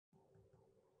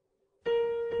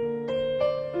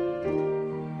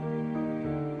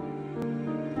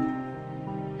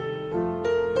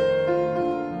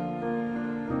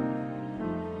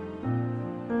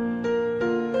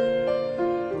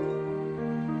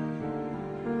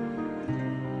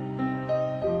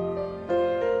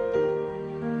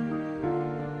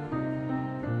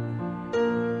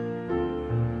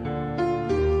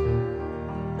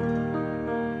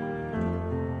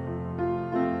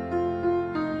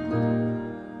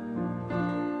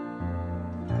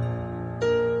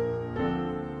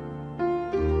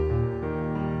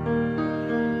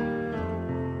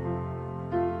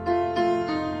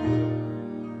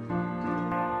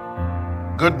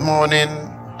Good morning,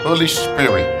 Holy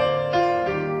Spirit.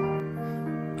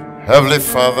 Heavenly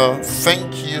Father,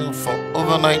 thank you for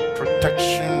overnight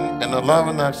protection and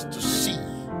allowing us to see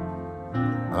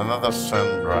another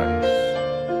sunrise.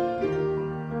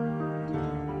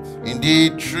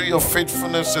 Indeed, through your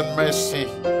faithfulness and mercy,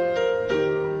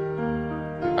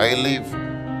 I live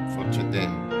for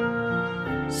today,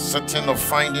 certain of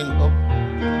finding hope,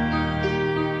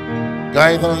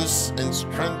 guidance and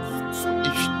strength for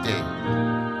each day,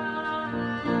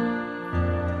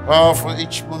 power for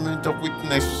each moment of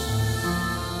weakness,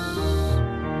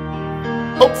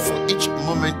 hope for each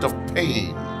moment of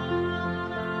pain,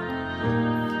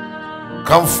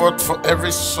 comfort for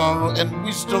every sorrow, and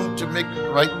wisdom to make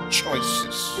right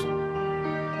choices.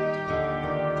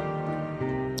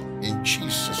 In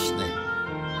Jesus' name,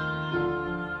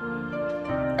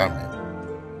 Amen.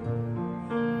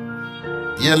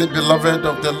 Dearly beloved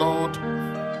of the Lord,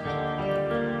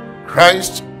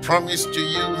 Christ's promise to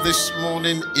you this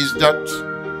morning is that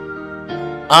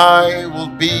I will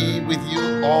be with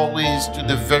you always to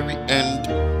the very end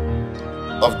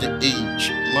of the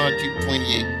age. Matthew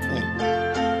 28:20.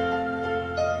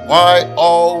 Why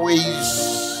always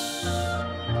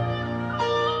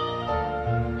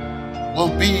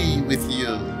will be with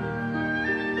you?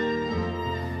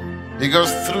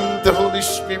 Because through the Holy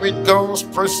Spirit, God's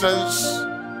presence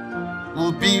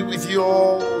will be with you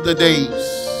all the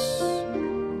days,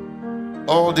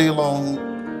 all day long,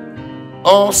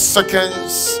 all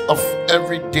seconds of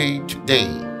every day today.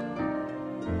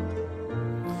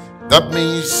 That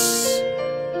means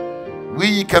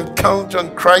we can count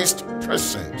on Christ's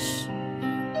presence,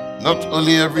 not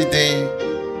only every day,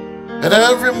 but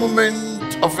every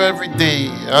moment of every day,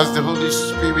 as the Holy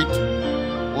Spirit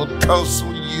will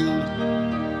counsel you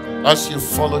as you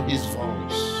follow His voice.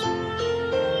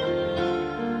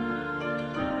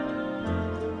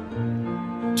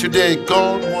 Today,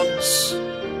 God wants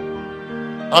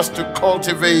us to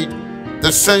cultivate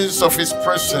the sense of His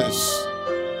presence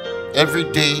every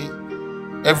day,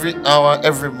 every hour,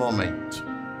 every moment.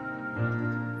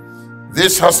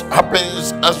 This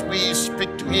happens as we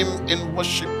speak to Him in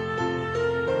worship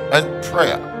and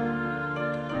prayer,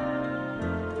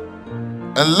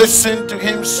 and listen to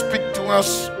Him speak to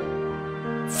us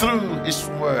through His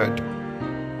Word,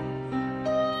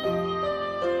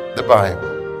 the Bible.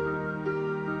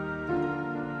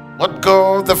 What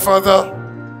God the Father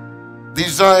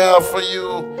desires for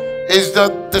you is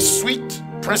that the sweet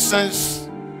presence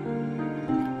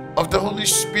of the Holy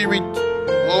Spirit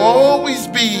will always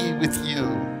be with you.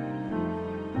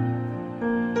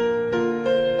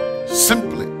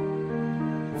 Simply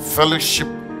fellowship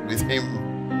with Him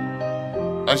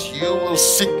as you will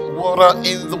seek water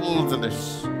in the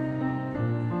wilderness.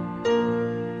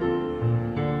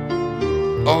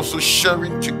 Also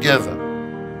sharing together.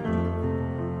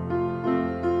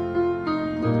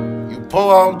 You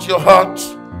pour out your heart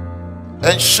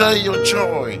and share your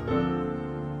joy.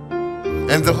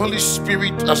 And the Holy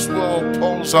Spirit as well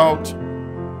pours out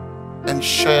and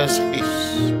shares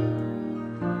His.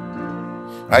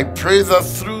 I pray that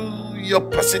through your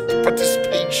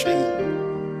participation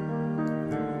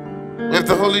with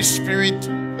the Holy Spirit,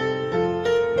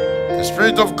 the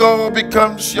Spirit of God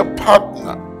becomes your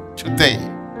partner today.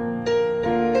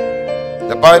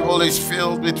 The Bible is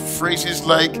filled with phrases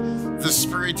like the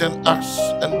Spirit and us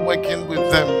and working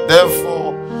with them.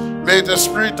 Therefore, may the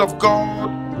Spirit of God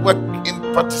work in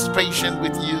participation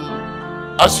with you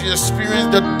as you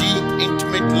experience the deep,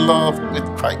 intimate love with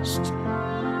Christ.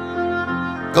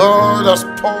 God has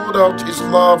poured out His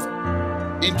love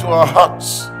into our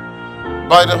hearts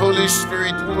by the Holy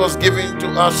Spirit who was given to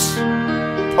us.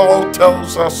 Paul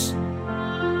tells us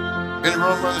in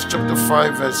Romans chapter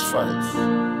 5 verse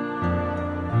 5.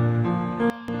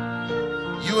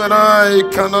 You and I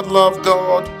cannot love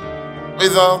God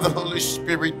without the Holy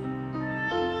Spirit.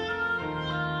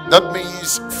 That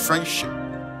means friendship.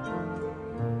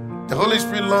 The Holy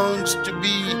Spirit longs to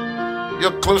be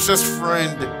your closest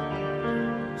friend,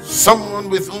 someone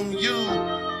with whom you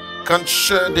can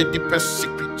share the deepest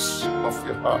secrets of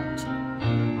your heart.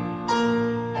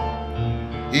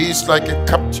 He is like a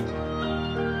captain.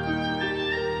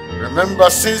 Remember,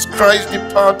 since Christ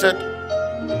departed,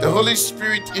 the Holy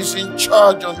Spirit is in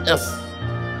charge on earth.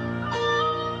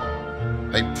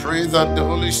 I pray that the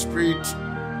Holy Spirit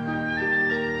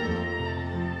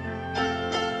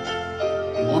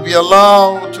will be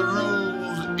allowed to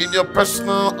rule in your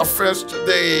personal affairs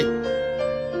today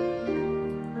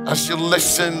as you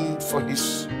listen for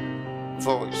His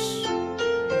voice.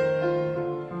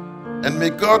 And may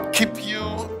God keep you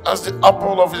as the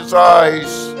apple of His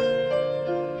eyes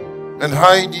and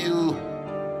hide you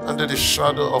under the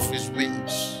shadow of his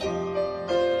wings.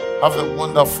 Have a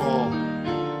wonderful,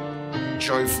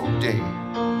 joyful day.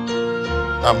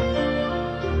 Amen.